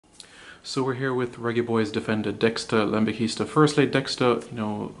So we're here with Reggae Boys defender Dexter Lambikista. Firstly, Dexter,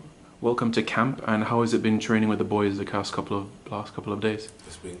 welcome to camp. And how has it been training with the boys the last couple of days?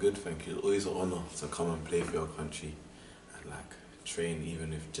 It's been good, thank you. It's always an honour to come and play for your country and train,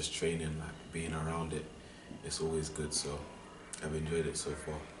 even if just training, being around it, it's always good. So I've enjoyed it so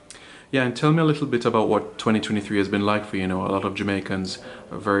far. Yeah, and tell me a little bit about what 2023 has been like for you. A lot of Jamaicans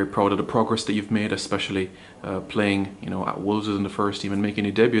are very proud of the progress that you've made, especially playing, at Wolves in the first team and making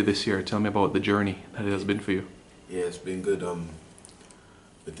your debut this year. Tell me about the journey that it has been for you. Yeah, it's been good.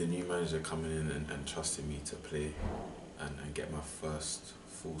 With the new manager coming in and trusting me to play and get my first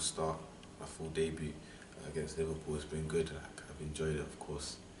full start, my full debut against Liverpool, it's been good. I've enjoyed it, of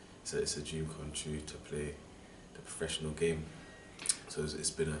course. It's a dream come true to play the professional game. So it's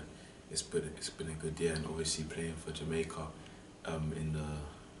been a good year, and obviously playing for Jamaica in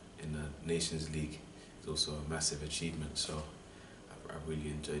the Nations League is also a massive achievement. So I really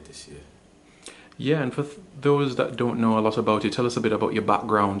enjoyed this year. Yeah, and for those that don't know a lot about you, tell us a bit about your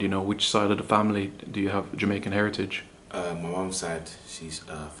background. Which side of the family do you have Jamaican heritage? My mum's side, she's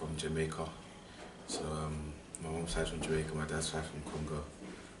from Jamaica. So my mum's side's from Jamaica, my dad's side from Congo.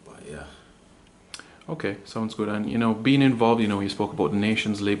 But yeah. Okay, sounds good. And being involved, you spoke about the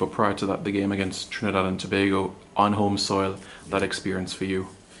Nations League, but prior to that, the game against Trinidad and Tobago on home soil, that experience for you?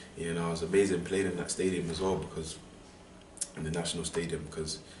 Yeah, it was amazing playing in that stadium as well, in the national stadium,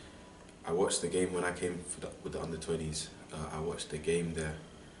 because I watched the game when I came with the under-20s. I watched the game there,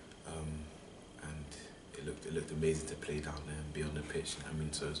 and it looked amazing to play down there and be on the pitch.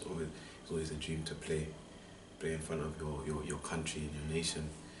 So it's always a dream to play in front of your country and your nation.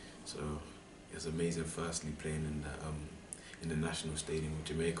 So it was amazing. Firstly, playing in the national stadium of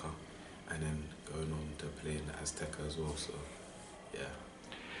Jamaica, and then going on to play in the Azteca as well. So yeah.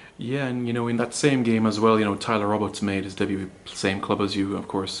 Yeah, and in that same game as well, Tyler Roberts made his debut, same club as you, of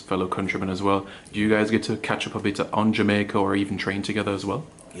course, fellow countryman as well. Do you guys get to catch up a bit on Jamaica or even train together as well?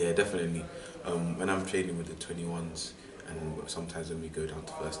 Yeah, definitely. When I'm training with the 21s, and sometimes when we go down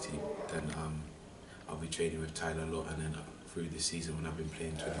to first team, then I'll be training with Tyler a lot, and then through the season when I've been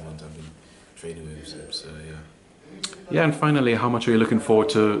playing 21s, I've been training with him. So yeah. Yeah, and finally, how much are you looking forward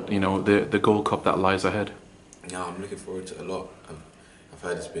to, the Gold Cup that lies ahead? Yeah, I'm looking forward to it a lot. I've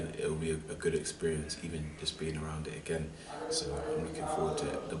heard it'll be a good experience, even just being around it again. So I'm looking forward to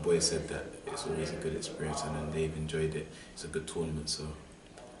it. The boys said that it's always a good experience, and then they've enjoyed it. It's a good tournament, so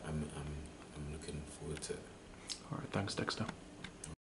I'm looking forward to it. All right, thanks, Dexter.